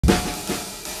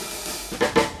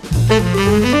So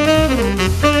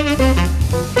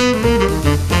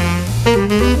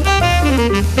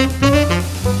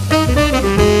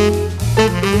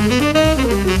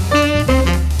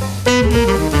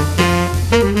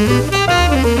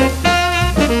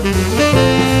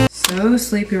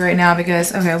sleepy right now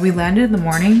because, okay, we landed in the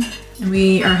morning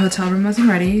and our hotel room wasn't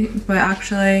ready, but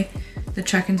actually the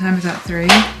check-in time is at 3,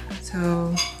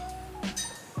 so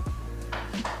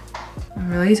I'm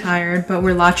really tired, but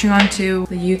we're latching on to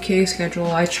the UK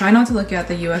schedule. I try not to look at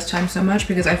the US time so much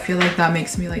because I feel like that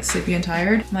makes me like sleepy and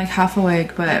tired. I'm like half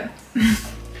awake, but we're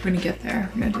gonna get there.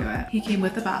 We're gonna do it. He came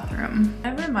with the bathroom.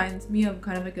 It reminds me of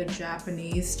kind of like a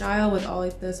Japanese style with all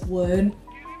like this wood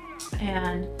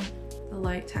and the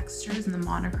light textures and the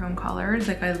monochrome colors.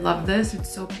 Like I love this,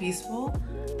 it's so peaceful.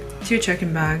 2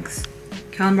 check-in bags.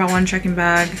 Callum brought 1 check-in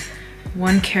bag,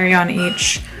 1 carry-on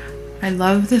each. I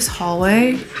love this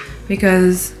hallway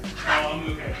because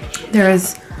there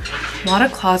is a lot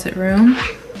of closet room.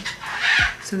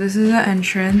 So this is the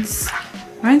entrance.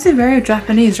 Reminds me very of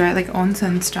Japanese, right? Like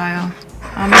onsen style.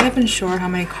 I'm not even sure how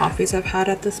many coffees I've had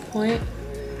at this point.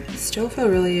 I still feel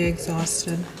really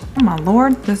exhausted. Oh my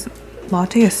lord, this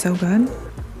latte is so good.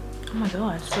 Oh my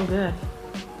god, it's so good.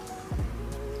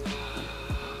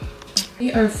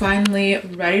 We are finally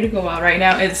ready to go out right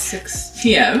now. It's 6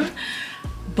 p.m.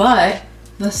 but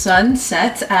the sun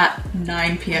sets at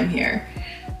 9 p.m. here.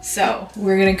 So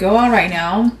we're gonna go out right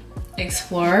now,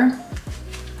 explore,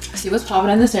 see what's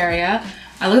popping in this area.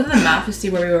 I looked at the map to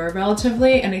see where we were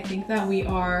relatively, and I think that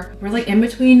we're like in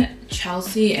between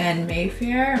Chelsea and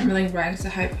Mayfair. We're like right next to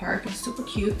Hyde Park. It's super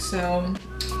cute, so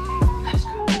let's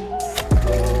go.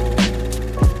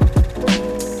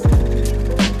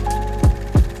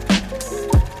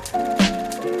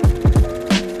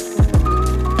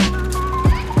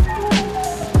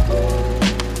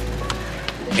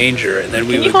 Danger, and then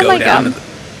we would go down to the...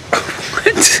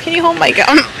 What? Can you hold my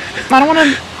gum? I don't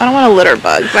want a litter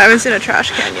bug, but I haven't seen a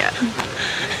trash can yet.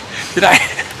 Did I?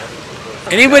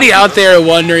 Anybody out there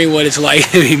wondering what it's like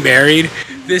to be married?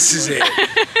 This is it.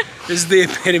 This is the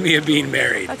epitome of being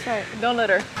married. That's right. Don't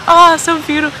litter. Oh, so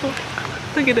beautiful.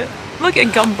 Look at it. Look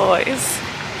at gum boys.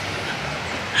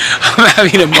 I'm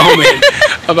having a moment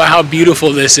about how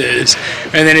beautiful this is,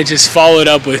 and then it just followed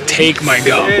up with "take my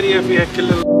gum."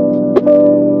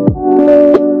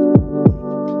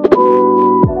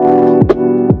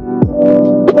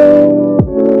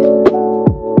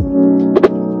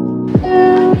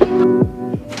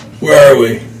 Where are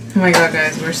we? Oh my god,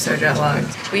 guys, we're so jet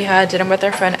lagged. We had dinner with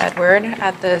our friend Edward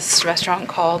at this restaurant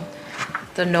called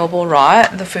The Noble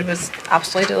Rot. The food was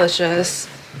absolutely delicious,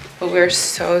 but we were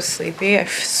so sleepy. I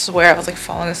swear I was like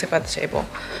falling asleep at the table.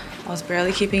 I was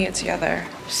barely keeping it together.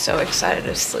 So excited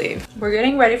to sleep. We're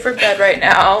getting ready for bed right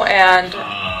now, and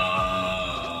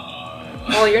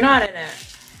well, you're not in it.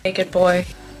 Naked boy.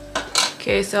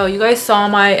 Okay, so you guys saw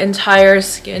my entire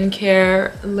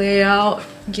skincare layout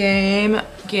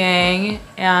gang,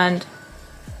 and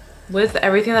with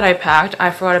everything that I packed,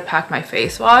 I forgot to pack my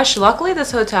face wash. Luckily,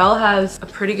 this hotel has a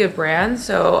pretty good brand,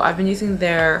 so I've been using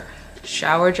their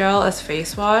shower gel as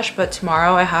face wash, but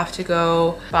tomorrow I have to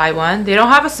go buy one. They don't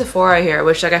have a Sephora here,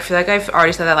 which like I feel like I've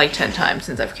already said that like 10 times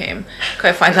since I've came.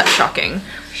 I find that shocking.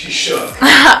 She shook.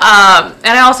 And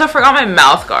I also forgot my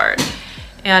mouth guard.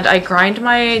 And I grind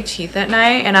my teeth at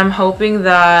night, and I'm hoping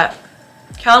that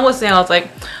Callum was saying, I was like,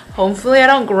 hopefully I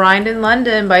don't grind in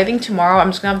London, but I think tomorrow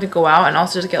I'm just gonna have to go out and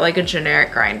also just get like a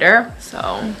generic grinder. So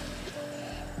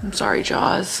I'm sorry,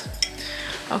 Jaws.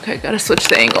 Okay, gotta switch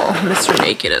the angle. Mr.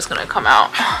 Naked is gonna come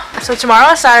out. So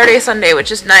tomorrow is Saturday, Sunday,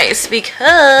 which is nice because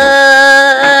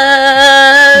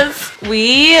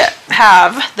we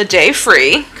have the day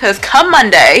free, because come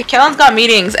Monday, Callum's got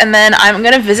meetings, and then I'm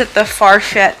gonna visit the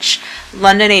Farfetch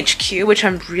London HQ, which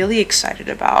I'm really excited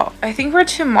about. I think for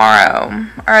tomorrow,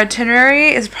 our itinerary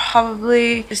is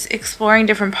probably just exploring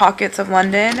different pockets of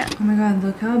London. Oh my god,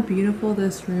 look how beautiful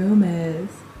this room is.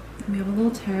 We have a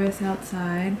little terrace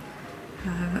outside.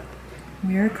 Have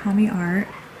Murakami art.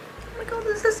 Oh my god,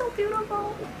 this is so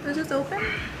beautiful. Is this open?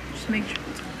 Just make sure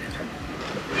it's open.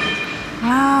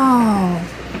 Wow.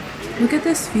 Look at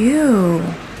this view.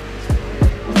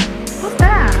 What's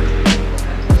that?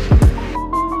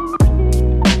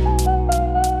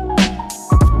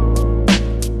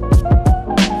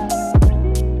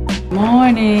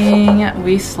 Morning.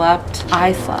 We slept.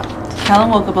 I slept.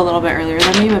 Callum woke up a little bit earlier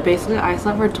than me, but basically I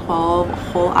slept for 12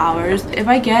 whole hours. If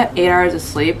I get 8 hours of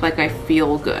sleep, like I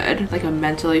feel good, like I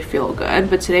mentally feel good.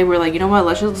 But today we're like, you know what,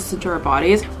 let's just listen to our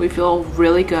bodies. We feel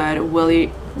really good, really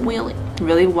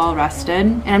really well rested,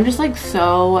 and I'm just like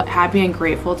so happy and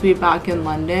grateful to be back in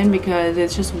London because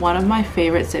it's just one of my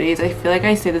favorite cities. I feel like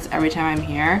I say this every time I'm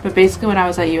here, but basically when I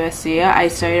was at USC, I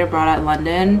studied abroad at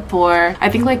London for I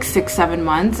think like 6-7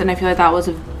 months, and I feel like that was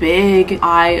a big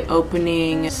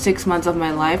eye-opening 6 months of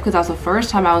my life because that was the first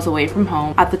time I was away from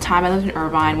home. At the time I lived in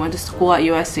Irvine, went to school at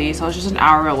USC, so I was just an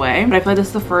hour away, but I feel like this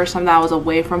is the first time that I was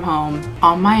away from home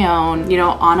on my own, you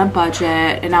know, on a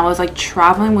budget, and I was like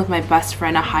traveling with my best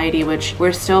friend Heidi, which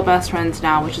we're still best friends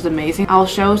now, which is amazing. I'll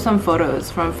show some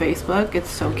photos from Facebook. It's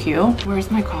so cute.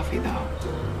 Where's my coffee though?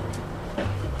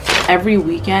 Every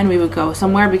weekend we would go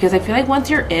somewhere because I feel like once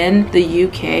you're in the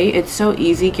UK, it's so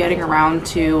easy getting around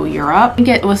to Europe. I think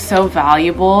it was so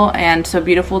valuable and so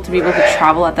beautiful to be able to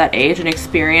travel at that age and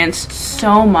experience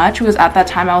so much because at that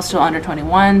time I was still under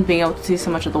 21, being able to see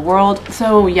so much of the world.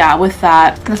 So yeah, with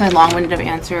that, that's my long-winded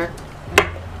answer.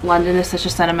 London is such a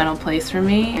sentimental place for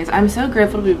me. I'm so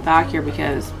grateful to be back here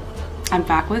because I'm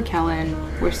back with Kellen.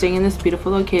 We're staying in this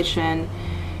beautiful location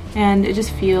and it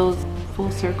just feels full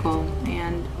circle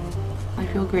and I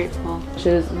feel grateful. Which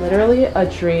is literally a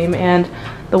dream, and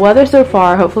the weather so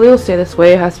far, hopefully it'll stay this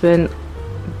way, has been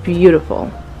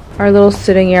beautiful. Our little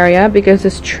sitting area, because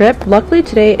this trip, luckily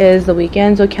today is the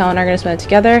weekend, so Kel and I are going to spend it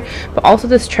together, but also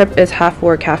this trip is half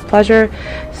work, half pleasure,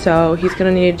 so he's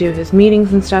going to need to do his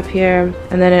meetings and stuff here.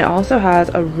 And then it also has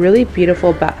a really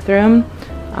beautiful bathroom,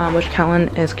 which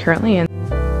Kellen is currently in.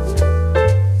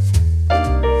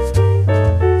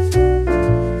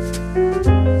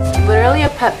 A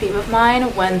pet peeve of mine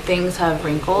when things have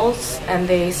wrinkles, and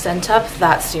they sent up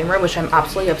that steamer, which I'm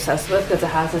absolutely obsessed with because it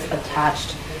has this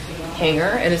attached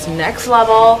hanger. It is next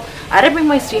level. I didn't bring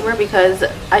my steamer because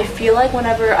I feel like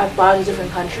whenever I've bought in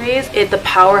different countries, the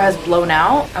power has blown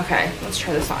out. Okay, let's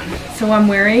try this on. So I'm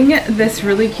wearing this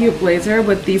really cute blazer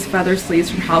with these feather sleeves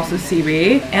from House of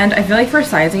CB, and I feel like for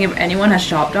sizing, if anyone has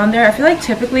shopped on there, I feel like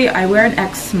typically I wear an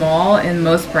X small in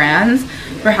most brands.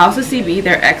 For House of CB,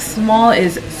 their X small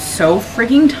is so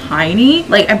freaking tiny.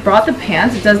 Like, I brought the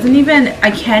pants, it doesn't even,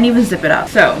 I can't even zip it up.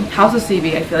 So House of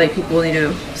CB, I feel like people need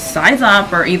to size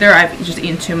up, or either I've just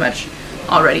eaten too much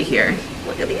already here.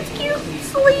 Look at these cute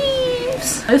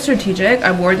sleeves. It's strategic.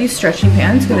 I wore these stretchy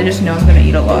pants because I just know I'm gonna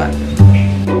eat a lot.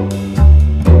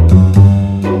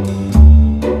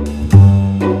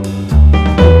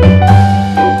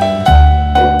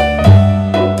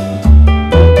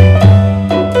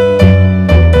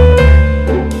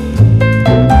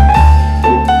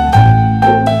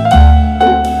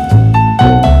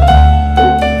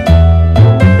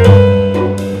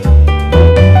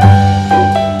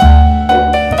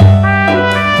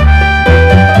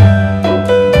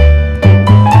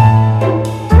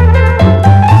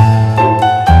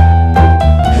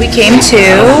 Came to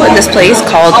this place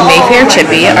called Mayfair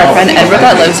Chippy. Our friend Edward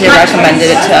that lives here recommended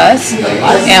it to us,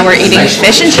 and we're eating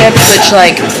fish and chips, which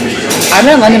like I've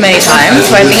been in London many times,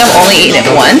 so I think I've only eaten it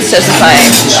once. This is my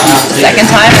second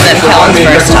time, and then Kellen's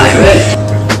first time.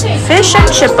 Fish and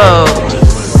chippo.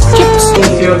 Chips.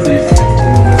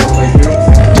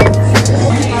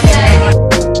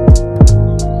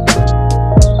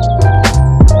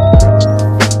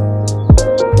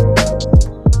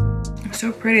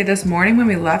 Pretty. This morning when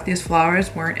we left, these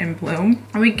flowers weren't in bloom,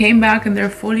 and we came back and they're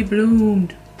fully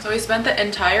bloomed. So we spent the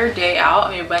entire day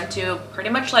out, and we went to pretty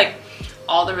much like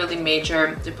all the really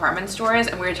major department stores,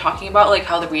 and we were talking about like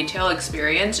how the retail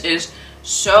experience is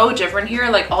so different here.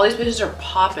 Like all these places are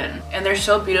popping and they're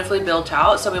so beautifully built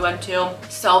out. So we went to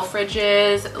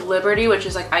Selfridges, Liberty, which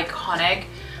is like iconic.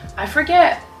 I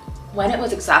forget when it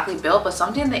was exactly built, but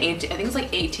something in the I think it's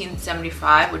like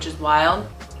 1875, which is wild.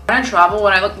 When I travel,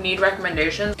 when I need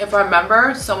recommendations, if I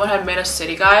remember someone had made a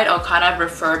city guide, I'll kind of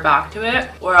refer back to it.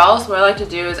 Or else what I like to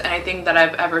do is anything that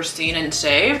I've ever seen and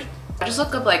saved. I just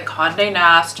look up like Condé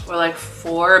Nast or like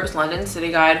Forbes London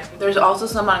City Guide. There's also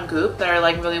some on Goop that are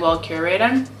like really well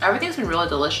curated. Everything's been really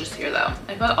delicious here though.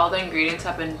 I feel like all the ingredients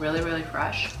have been really, really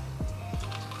fresh.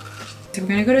 So we're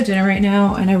gonna go to dinner right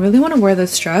now, and I really want to wear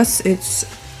this dress. It's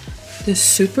this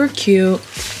super cute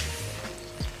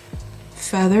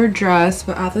feather dress,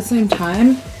 but at the same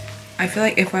time I feel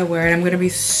like if I wear it I'm gonna be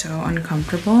so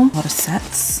uncomfortable. A lot of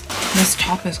sets. This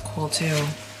top is cool too.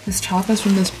 This top is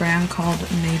from this brand called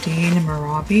Nadine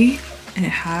Marabi, and it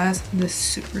has this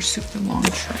super long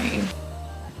train.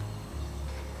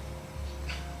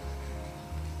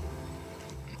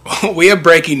 We have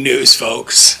breaking news,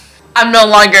 folks. I'm no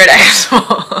longer an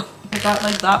asshole. I got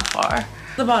like that far.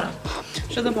 The bottom.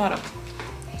 Show the bottom.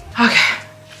 Okay.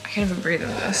 I can't even breathe in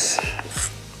this.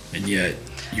 And yet,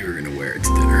 you were gonna wear it to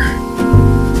dinner.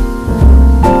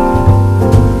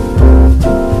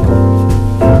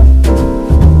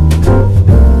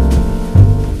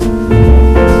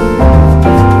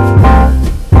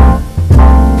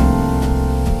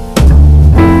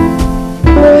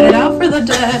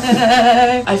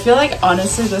 day. I feel like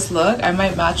honestly this look, I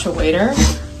might match a waiter.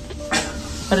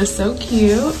 But it's so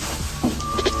cute.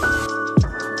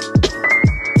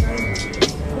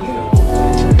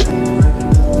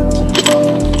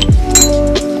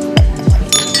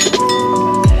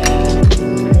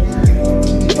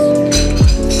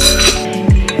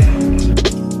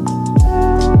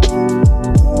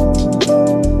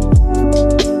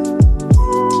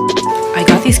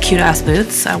 Cute ass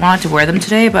boots. I wanted to wear them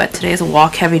today, but today is a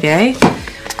walk heavy day.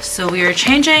 So we are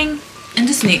changing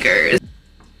into sneakers.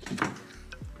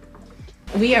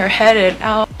 We are headed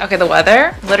out. Okay, the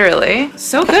weather, literally,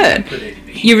 so good.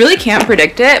 You really can't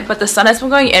predict it, but the sun has been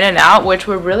going in and out, which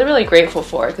we're really grateful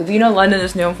for, because you know London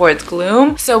is known for its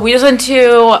gloom. So we just went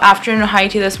to afternoon high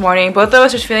tea this morning. Both of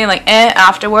us were feeling like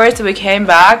afterwards, so we came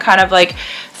back, kind of like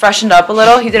freshened up a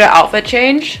little. He did an outfit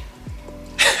change.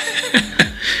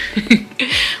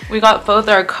 We got both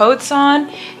our coats on,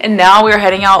 and now we're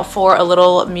heading out for a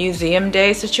little museum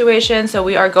day situation. So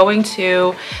we are going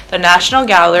to the National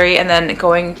Gallery and then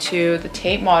going to the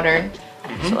Tate Modern.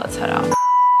 So let's head out.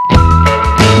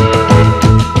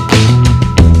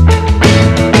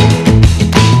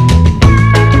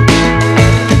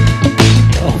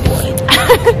 Oh boy.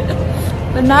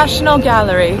 The National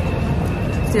Gallery.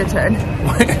 It's your turn.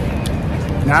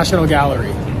 National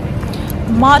Gallery.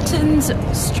 Martin's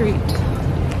Street.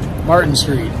 Martin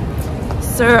Street.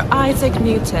 Sir Isaac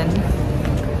Newton.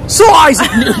 Sir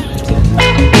Isaac Newton!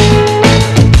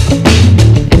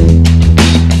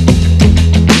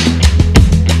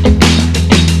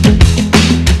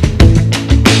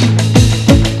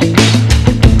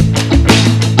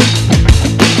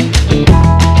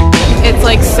 It's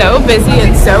like so busy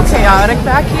and so chaotic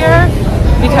back here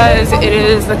because it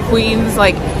is the Queen's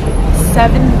like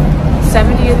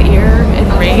 70th year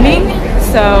and reigning.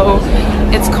 So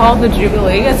it's called the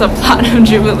Jubilee. It's a platinum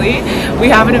Jubilee. We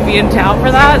happen to be in town for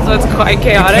that, so it's quite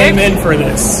chaotic. We came in for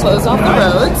this. Close off the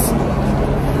roads.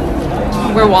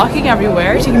 We're walking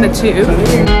everywhere, taking the tube.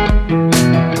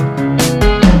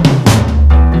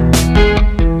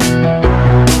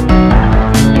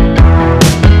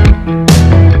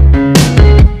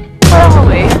 Where are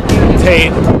we?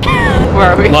 Tate. Where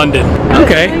are we? London.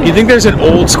 Okay. You think there's an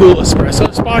old school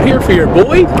espresso spot here for your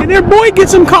boy? Can your boy get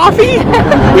some coffee?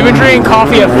 We've been drinking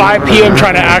coffee at 5 p.m.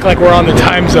 trying to act like we're on the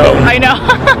time zone. I know.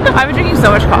 I've been drinking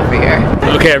so much coffee here.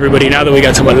 Okay, everybody, now that we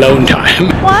got some alone time.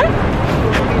 What?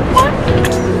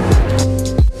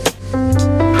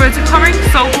 Birds are coming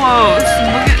so close.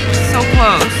 Look at so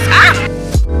close. Ah!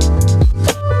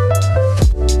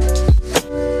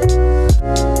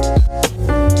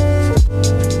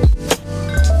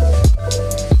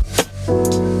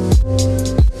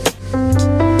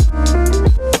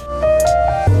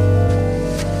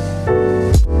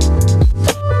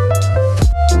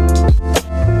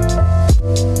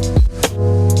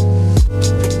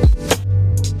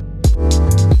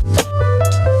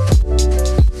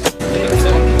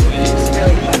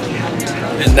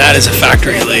 That is a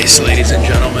factory lace, ladies and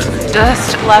gentlemen.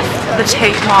 Just left the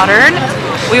Tate Modern.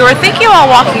 We were thinking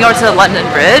about walking over to the London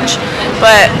Bridge,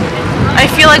 but I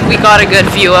feel like we got a good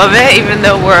view of it, even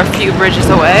though we're a few bridges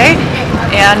away.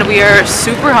 And we are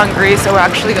super hungry, so we're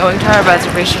actually going to our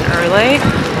reservation early,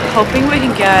 hoping we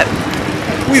can get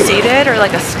seated or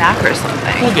like a snack or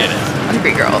something. We'll get it.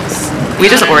 Hungry girls. We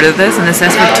just ordered this, and this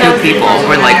says for 2 people.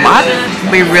 We're like, what?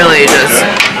 We really just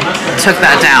took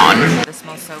that down. This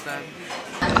smells so good.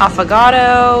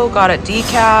 Affogato, got it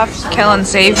decaf. Kellen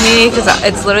saved me because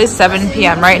it's literally 7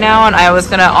 p.m. right now, and I was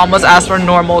gonna almost ask for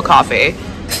normal coffee.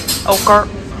 Okay.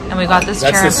 And we got this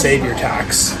That's tiramisu. the savior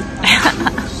tax.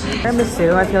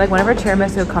 Tiramisu, I feel like whenever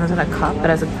tiramisu comes in a cup, that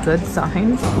is a good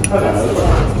sign.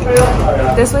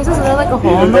 This place is literally like a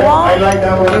hole in the wall.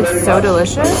 It's so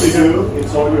delicious.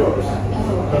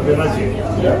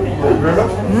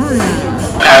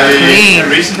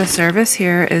 Clean. The service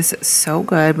here is so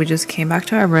good. We just came back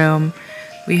to our room.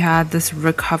 We had this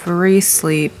recovery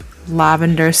sleep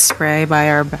lavender spray by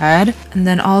our bed, and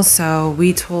then also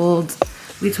we told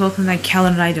them that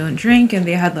Kellen and I don't drink, and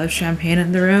they had left champagne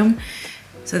in the room,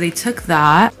 so they took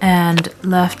that and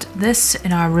left this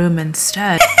in our room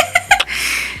instead.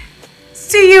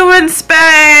 See you in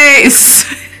space.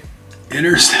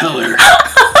 Interstellar.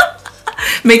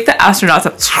 Make the astronauts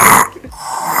up.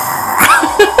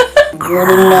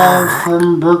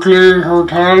 From Berkeley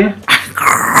Hotel.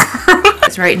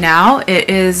 Right now it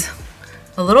is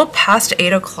a little past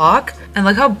 8 o'clock, and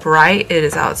look how bright it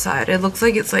is outside. It looks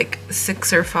like it's like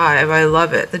 6 or 5. I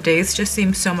love it. The days just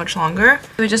seem so much longer.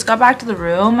 We just got back to the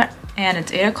room, and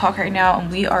it's 8 o'clock right now,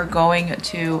 and we are going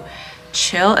to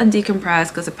chill and decompress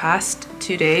because the past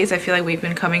 2 days I feel like we've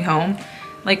been coming home,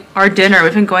 like our dinner,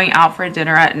 we've been going out for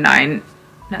dinner at 9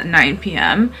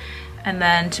 p.m. and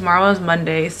then tomorrow is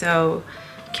Monday, so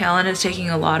Kellen is taking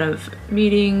a lot of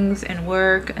meetings and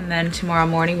work, and then tomorrow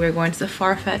morning we're going to the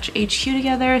Farfetch HQ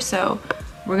together, so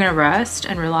we're gonna rest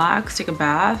and relax, take a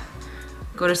bath,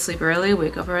 go to sleep early,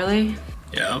 wake up early.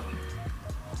 Yep.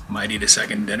 Might eat a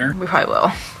second dinner. We probably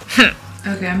will.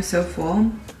 Okay, I'm so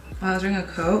full. I was wearing a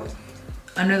coat.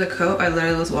 Under the coat, I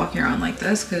literally was walking around like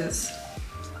this because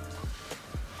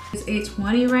it's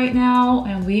 8:20 right now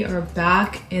and we are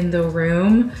back in the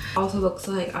room. Also looks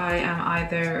like I am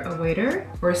either a waiter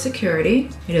or security.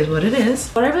 It is what it is.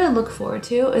 What I really look forward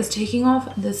to is taking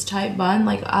off this tight bun.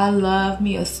 Like, I love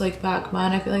me a slick back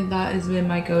bun. I feel like that has been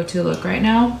my go-to look right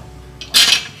now.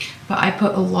 But I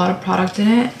put a lot of product in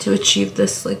it to achieve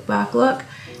this slick back look.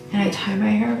 And I tie my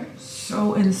hair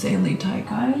so insanely tight,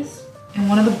 guys. And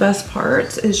one of the best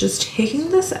parts is just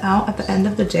taking this out at the end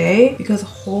of the day because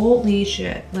holy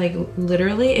shit, like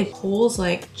literally it pulls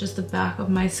like just the back of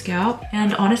my scalp.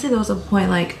 And honestly, there was a point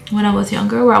like when I was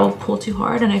younger where I would pull too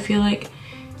hard and I feel like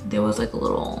there was like a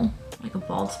little, like a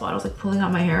bald spot. I was like pulling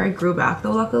out my hair. I grew back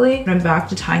though, luckily. And I'm back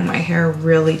to tying my hair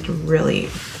really, really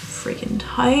freaking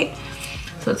tight.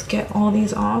 So let's get all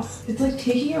these off. It's like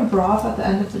taking your bra off at the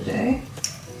end of the day,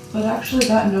 but actually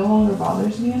that no longer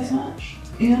bothers me as much.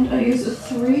 And I use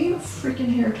 3 freaking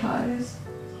hair ties.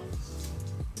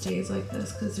 Stays like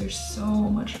this because there's so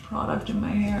much product in my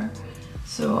hair.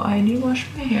 So I need to wash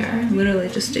my hair. Literally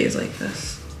just stays like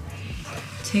this.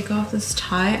 Take off this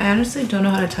tie. I honestly don't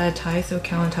know how to tie a tie, so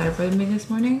Kellen tied it for me this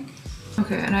morning.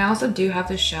 Okay, and I also do have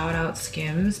to shout out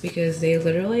Skims because they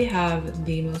literally have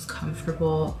the most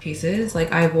comfortable pieces.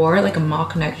 Like, I wore like a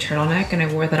mock neck turtleneck and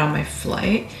I wore that on my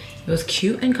flight. It was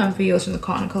cute and comfy. It was from the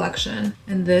cotton collection.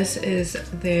 And this is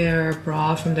their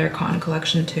bra from their cotton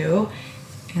collection too.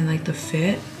 And like the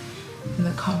fit and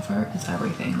the comfort is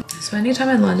everything. Spending time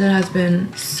in London has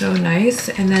been so nice.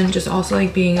 And then just also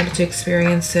like being able to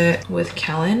experience it with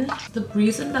Kellen. The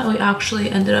reason that we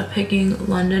actually ended up picking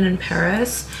London and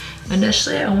Paris,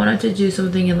 initially I wanted to do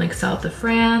something in like south of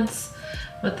France.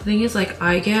 But the thing is, like,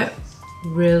 I get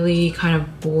really kind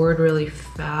of bored really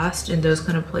fast in those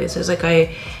kind of places. Like,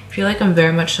 I feel like I'm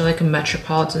very much so like a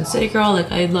metropolitan city girl.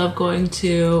 Like, I love going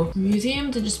to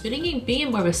museums and just being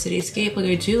in more of a cityscape. Like,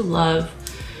 I do love,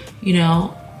 you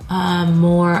know,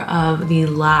 more of the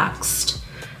laxed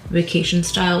vacation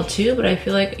style too, but I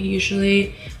feel like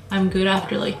usually I'm good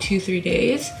after like 2-3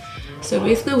 days. So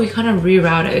basically we kind of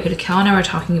rerouted because Cal and I were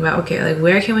talking about, okay, like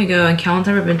where can we go? And Cal's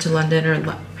never been to London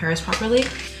or Paris properly.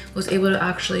 Was able to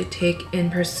actually take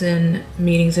in-person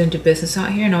meetings and do business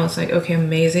out here, and I was like, okay,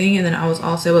 amazing. And then I was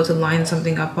also able to line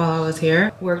something up while I was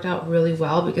here. Worked out really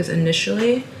well because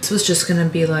initially this was just gonna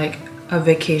be like a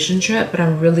vacation trip, but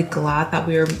I'm really glad that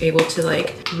we were able to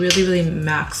like really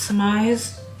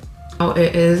maximize. Oh,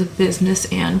 it is business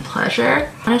and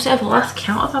pleasure. Honestly, I've lost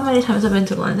count of how many times I've been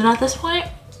to London at this point,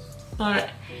 but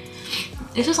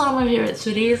it's just one of my favorite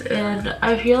cities, and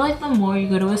I feel like the more you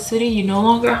go to a city, you no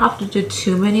longer have to do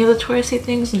too many of the touristy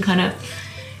things and kind of,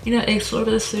 you know, explore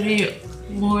the city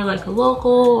more like a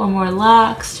local or more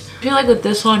relaxed. I feel like with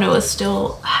this one, it was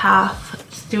still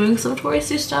half doing some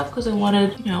touristy stuff because I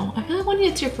wanted, you know, I feel like when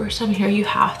it's your first time here, you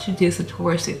have to do some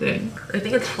touristy things. I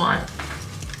think it's fun.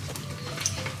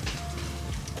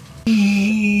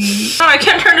 Oh, I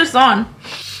can't turn this on.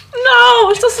 No,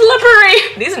 it's so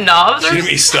slippery. These knobs are... She's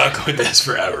gonna be stuck with this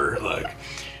forever, look.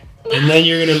 And then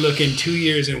you're gonna look in 2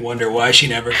 years and wonder why she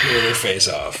never cleared her face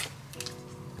off.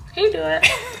 Can you do it?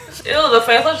 Ew, the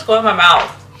face looks going in my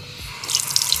mouth.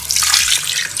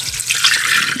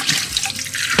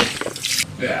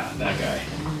 Yeah, that guy.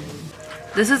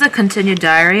 This is a continued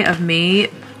diary of me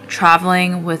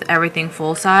traveling with everything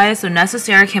full size. So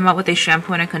Necessaire came out with a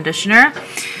shampoo and a conditioner.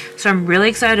 So I'm really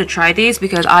excited to try these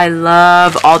because I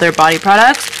love all their body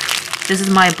products. This is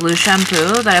my blue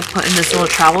shampoo that I put in this little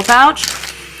travel pouch.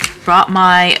 Brought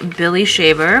my Billy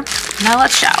shaver. Now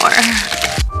let's shower.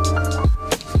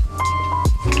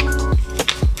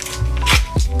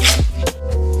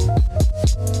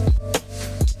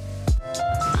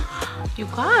 You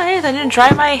guys, I didn't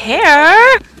dry my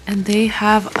hair. And they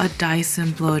have a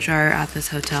Dyson blow dryer at this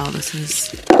hotel. This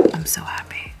is, I'm so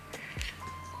happy.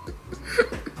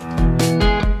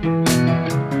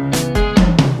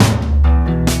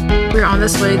 We're on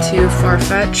this way to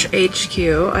Farfetch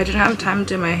HQ. I didn't have time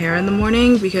to do my hair in the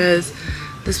morning because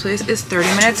this place is 30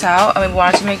 minutes out, and we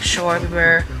wanted to make sure we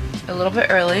were a little bit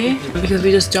early because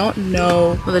we just don't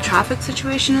know what the traffic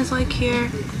situation is like here.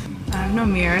 I have no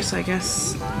mirror, so I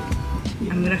guess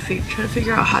I'm gonna try to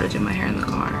figure out how to do my hair in the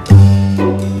car.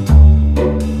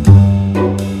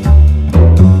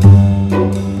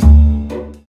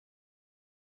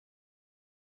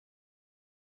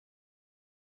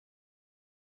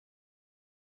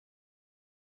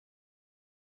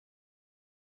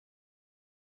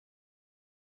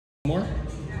 More?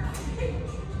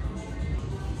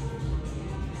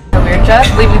 We're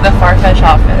just leaving the Farfetch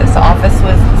office. The office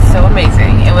was so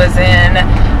amazing. It was in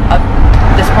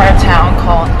this part of town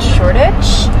called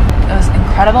Shoreditch. It was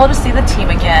incredible to see the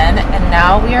team again, and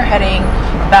now we are heading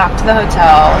back to the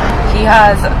hotel. He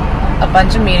has a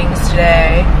bunch of meetings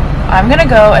today. I'm gonna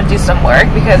go and do some work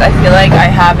because I feel like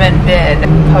I haven't been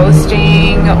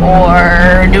posting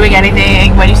or doing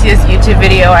anything. When you see this YouTube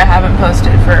video, I haven't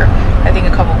posted for I think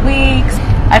a couple weeks.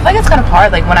 I feel like it's kind of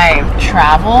hard, like when I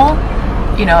travel,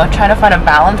 you know, trying to find a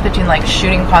balance between like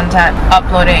shooting content,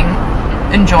 uploading,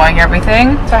 enjoying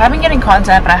everything. So I have been getting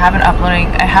content, but I haven't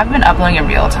been uploading in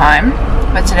real time.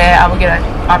 But today I will get an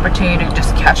opportunity to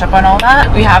just catch up on all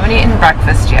that. We haven't eaten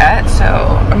breakfast yet, so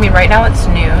I mean right now it's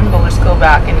noon, but we'll just go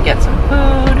back and get some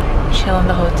food, chill in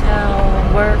the hotel,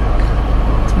 work.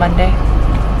 It's Monday.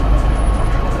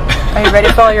 Are you ready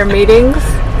for all your meetings?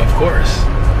 Of course.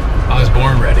 I was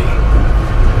born ready.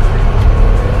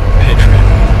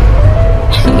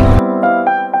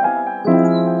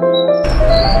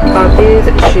 Got these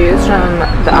shoes from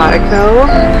the Attico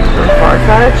from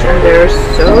Farfetch, and they're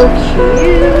so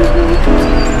cute.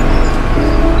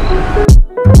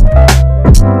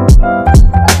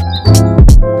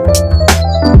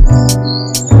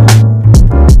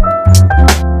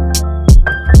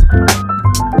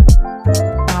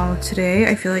 Now today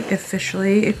I feel like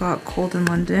officially it got cold in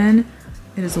London.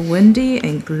 It is windy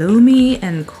and gloomy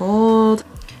and cold.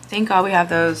 Thank God we have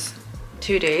those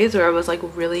 2 days where it was like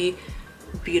really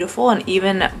beautiful and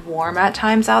even warm at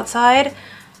times outside,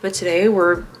 but today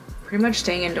we're pretty much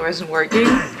staying indoors and working,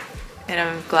 and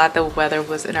I'm glad the weather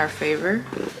was in our favor.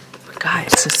 But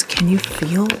guys, just can you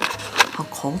feel how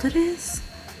cold it is?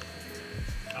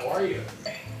 How are you?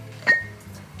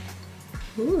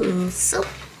 Ooh, so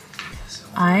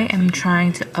I am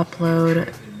trying to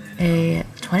upload a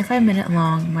 25-minute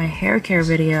long my hair care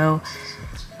video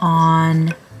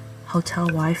on hotel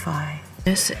Wi-Fi.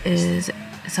 This is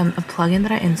a plugin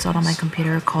that I installed on my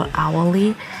computer called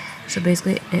Owly. So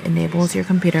basically it enables your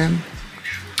computer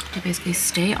to basically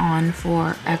stay on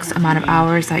for X amount of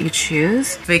hours that you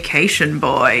choose. Vacation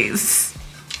boys.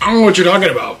 I don't know what you're talking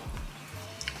about.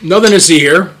 Nothing to see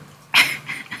here.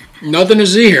 Nothing to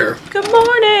see here. Good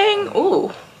morning.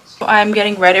 Ooh. I'm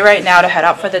getting ready right now to head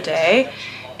out for the day,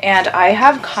 and I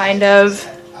have kind of,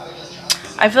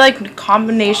 I feel like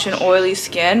combination oily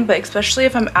skin, but especially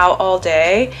if I'm out all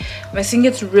day, my skin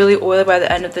gets really oily by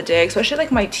the end of the day, especially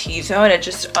like my T-zone. It's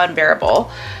just unbearable.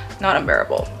 Not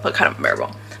unbearable, but kind of unbearable.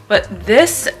 But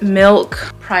this Milk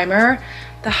primer,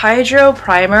 the Hydro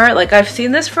Primer, like I've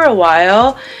seen this for a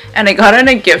while and I got it in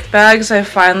a gift bag, so I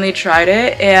finally tried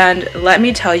it, and let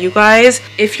me tell you guys,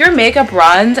 if your makeup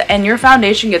runs and your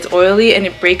foundation gets oily and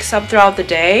it breaks up throughout the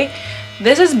day,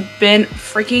 this has been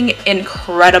freaking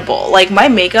incredible. Like my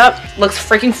makeup looks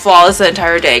freaking flawless the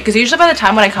entire day, because usually by the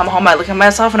time when I come home I look at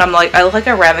myself and I'm like, I look like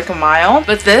I ran like a mile,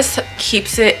 but this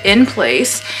keeps it in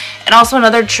place. And also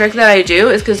another trick that I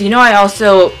do is, because you know I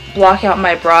also block out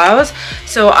my brows,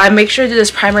 so I make sure to do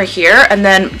this primer here and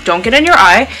then don't get in your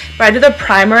eye, but I do the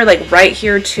primer like right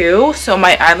here too, so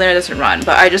my eyeliner doesn't run.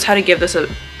 But I just had to give this a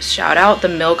shout out. The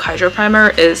Milk Hydro Primer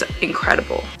is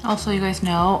incredible. Also, you guys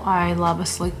know I love a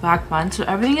slick back bun, so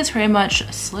everything is pretty much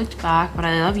slicked back, but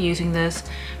I love using this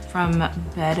from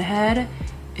Bedhead.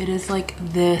 It is like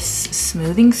this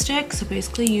smoothing stick, so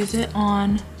basically use it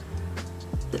on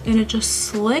and it just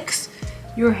slicks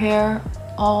your hair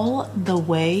all the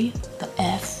way the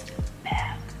F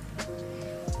back.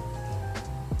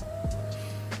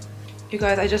 You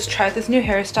guys, I just tried this new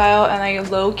hairstyle and I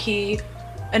low-key,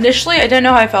 initially I didn't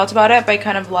know how I felt about it, but I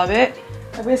kind of love it.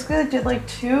 I basically did like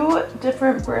 2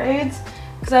 different braids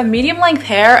because I have medium length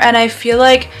hair and I feel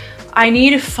like I need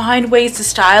to find ways to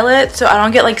style it so I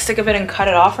don't get like sick of it and cut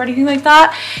it off or anything like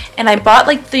that. And I bought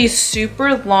like these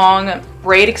super long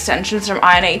braid extensions from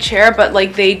I&H Hair, but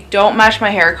like they don't match my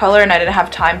hair color and I didn't have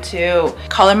time to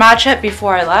color match it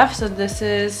before I left. So this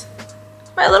is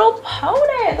my little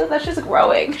pony. Look, that she's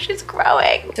growing. She's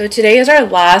growing. So today is our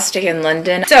last day in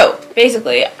London. So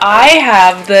basically I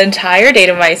have the entire day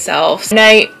to myself, and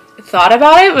I thought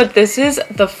about it, but this is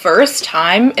the first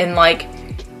time in like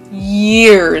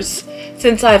years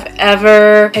since I've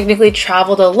ever technically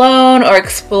traveled alone or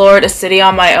explored a city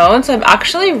on my own. So I'm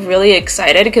actually really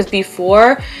excited, because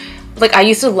before, like, I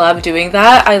used to love doing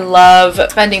that. I love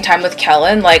spending time with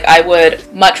Kellen. Like, I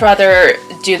would much rather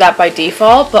do that by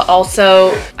default, but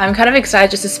also I'm kind of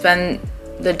excited just to spend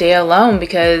the day alone,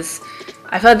 because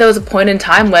I felt like there was a point in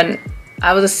time when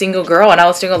I was a single girl and I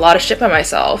was doing a lot of shit by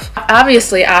myself.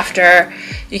 Obviously, after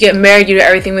you get married, you do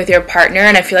everything with your partner,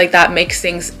 and I feel like that makes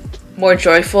things more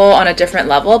joyful on a different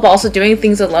level, but also doing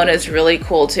things alone is really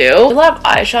cool too. A lot of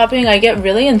eye shopping. I get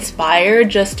really inspired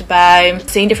just by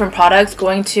seeing different products,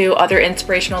 going to other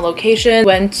inspirational locations.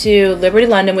 Went to Liberty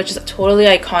London, which is totally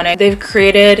iconic. They've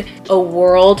created a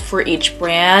world for each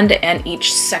brand, and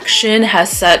each section has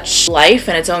such life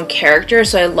and its own character,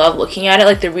 so I love looking at it.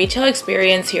 Like, the retail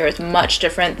experience here is much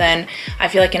different than I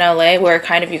feel like in LA, where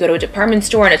kind of you go to a department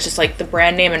store and it's just like the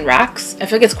brand name and racks. I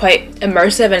feel like it's quite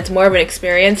immersive and it's more of an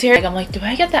experience here. Like, I'm like, do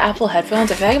I get the Apple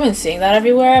headphones? I feel like I've been seeing that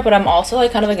everywhere, but I'm also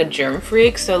like kind of like a germ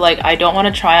freak, so like I don't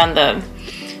want to try on the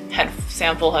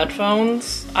sample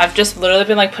headphones. I've just literally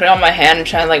been like putting it on my hand and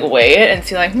trying to like weigh it and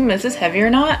see like, is this heavy or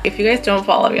not? If you guys don't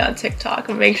follow me on TikTok,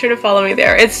 make sure to follow me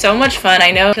there. It's so much fun.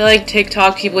 I know, I feel like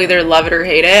TikTok people either love it or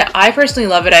hate it. I personally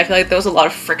love it. I feel like there was a lot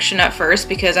of friction at first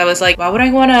because I was like, why would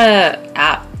I want an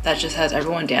app that just has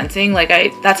everyone dancing? Like,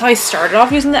 that's how I started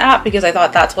off using the app, because I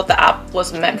thought that's what the app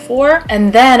was meant for.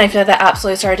 And then I feel like that app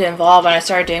slowly started to evolve and I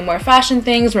started doing more fashion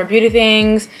things, more beauty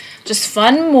things, just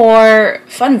more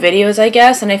fun videos, I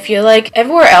guess. And I feel like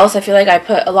everywhere else, I feel like I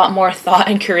put a lot more thought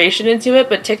and curation into it,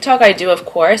 but TikTok I do, of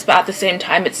course, but at the same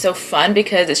time it's so fun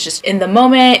because it's just in the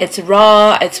moment, it's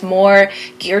raw, it's more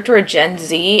geared toward Gen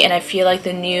Z. And I feel like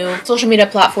the new social media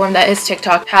platform that is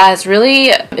TikTok has really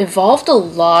evolved a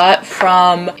lot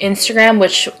from Instagram,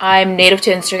 which I'm native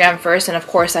to Instagram first, and of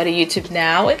course I do YouTube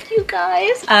now with you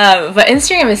guys. But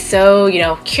Instagram is so, you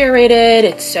know, curated,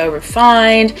 it's so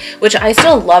refined, which I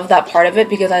still love that part of it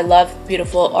because I love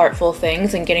beautiful, artful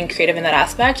things and getting creative in that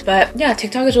aspect. But yeah,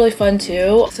 TikTok is really fun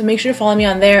too, so make sure to follow me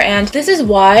on there. And this is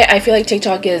why I feel like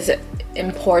TikTok is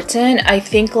important. I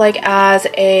think, like, as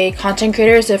a content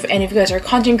creator, so if any of you guys are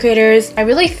content creators, I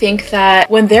really think that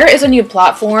when there is a new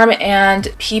platform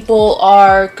and people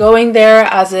are going there,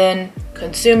 as in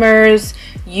consumers,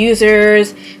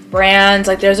 users, brands,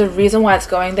 like, there's a reason why it's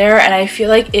going there. And I feel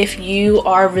like if you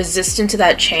are resistant to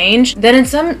that change, then in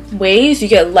some ways you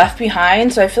get left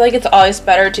behind. So I feel like it's always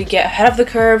better to get ahead of the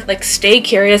curve, like stay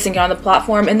curious and get on the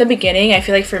platform. In the beginning, I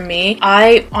feel like for me,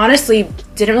 I honestly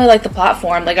didn't really like the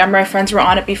platform. Like, I remember my friends were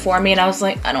on it before me and I was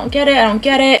like, I don't get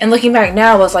it. And looking back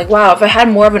now, I was like, wow, if I had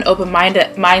more of an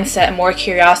open-minded mindset and more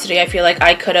curiosity, I feel like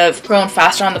I could have grown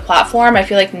faster on the platform. I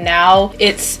feel like now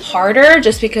it's harder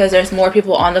just because there's more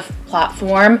people on the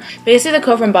platform. Basically, the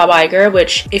quote from Bob Iger,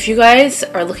 which if you guys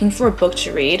are looking for a book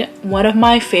to read, one of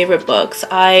my favorite books,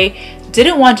 I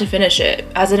didn't want to finish it,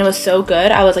 as in it was so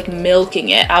good. I was like milking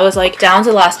it. I was like down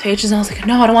to the last pages and I was like,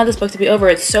 no, I don't want this book to be over.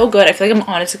 It's so good. I feel like I'm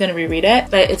honestly going to reread it.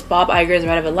 But it's Bob Iger's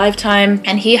Ride of a Lifetime,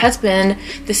 and he has been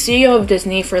the CEO of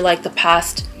Disney for like the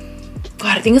past,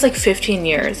 God, I think it's like 15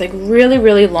 years, like really,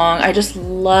 really long. I just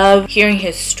love hearing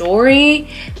his story,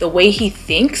 the way he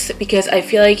thinks, because I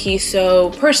feel like he's so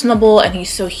personable and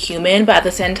he's so human, but at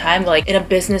the same time, like in a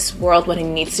business world when he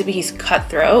needs to be, he's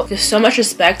cutthroat. There's so much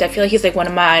respect. I feel like he's like one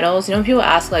of my idols. You know, when people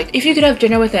ask like, if you could have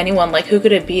dinner with anyone, like who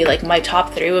could it be? Like my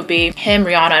top 3 would be him,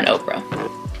 Rihanna, and Oprah.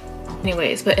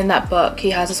 Anyways, but in that book, he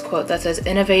has this quote that says,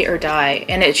 innovate or die.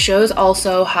 And it shows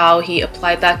also how he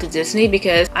applied that to Disney,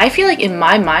 because I feel like in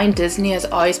my mind, Disney has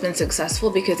always been successful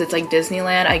because it's like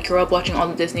Disneyland. I grew up watching all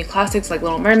the Disney classics like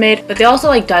Little Mermaid, but they also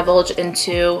like divulge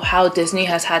into how Disney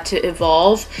has had to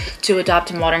evolve to adapt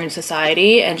to modern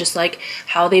society, and just like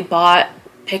how they bought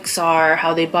Pixar,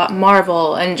 how they bought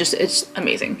Marvel, and just, it's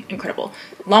amazing, incredible.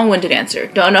 Long-winded answer.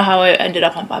 Don't know how I ended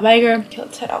up on Bob Iger. Okay,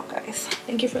 let's head out, guys.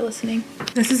 Thank you for listening.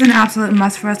 This is an absolute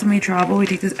must for us when we travel. We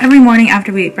take this every morning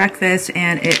after we eat breakfast,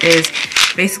 and it is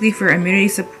basically for immunity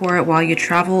support while you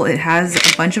travel. It has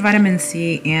a bunch of vitamin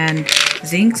C and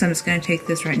zinc, so I'm just going to take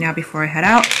this right now before I head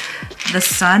out. The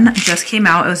sun just came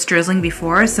out. It was drizzling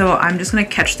before, so I'm just going to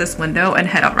catch this window and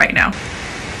head out right now.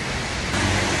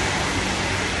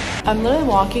 I'm literally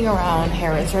walking around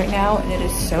Harrods right now, and it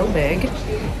is so big.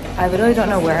 I literally don't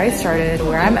know where I started,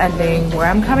 where I'm ending, where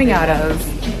I'm coming out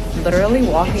of. Literally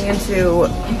walking into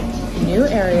new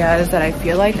areas that I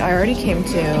feel like I already came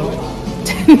to.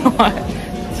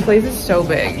 This place is so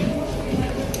big.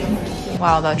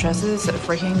 Wow, that dress is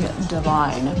freaking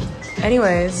divine.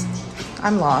 Anyways,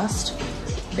 I'm lost.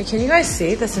 But can you guys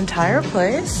see this entire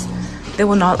place? They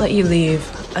will not let you leave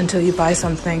until you buy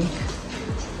something.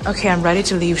 Okay, I'm ready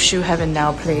to leave shoe heaven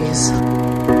now, please.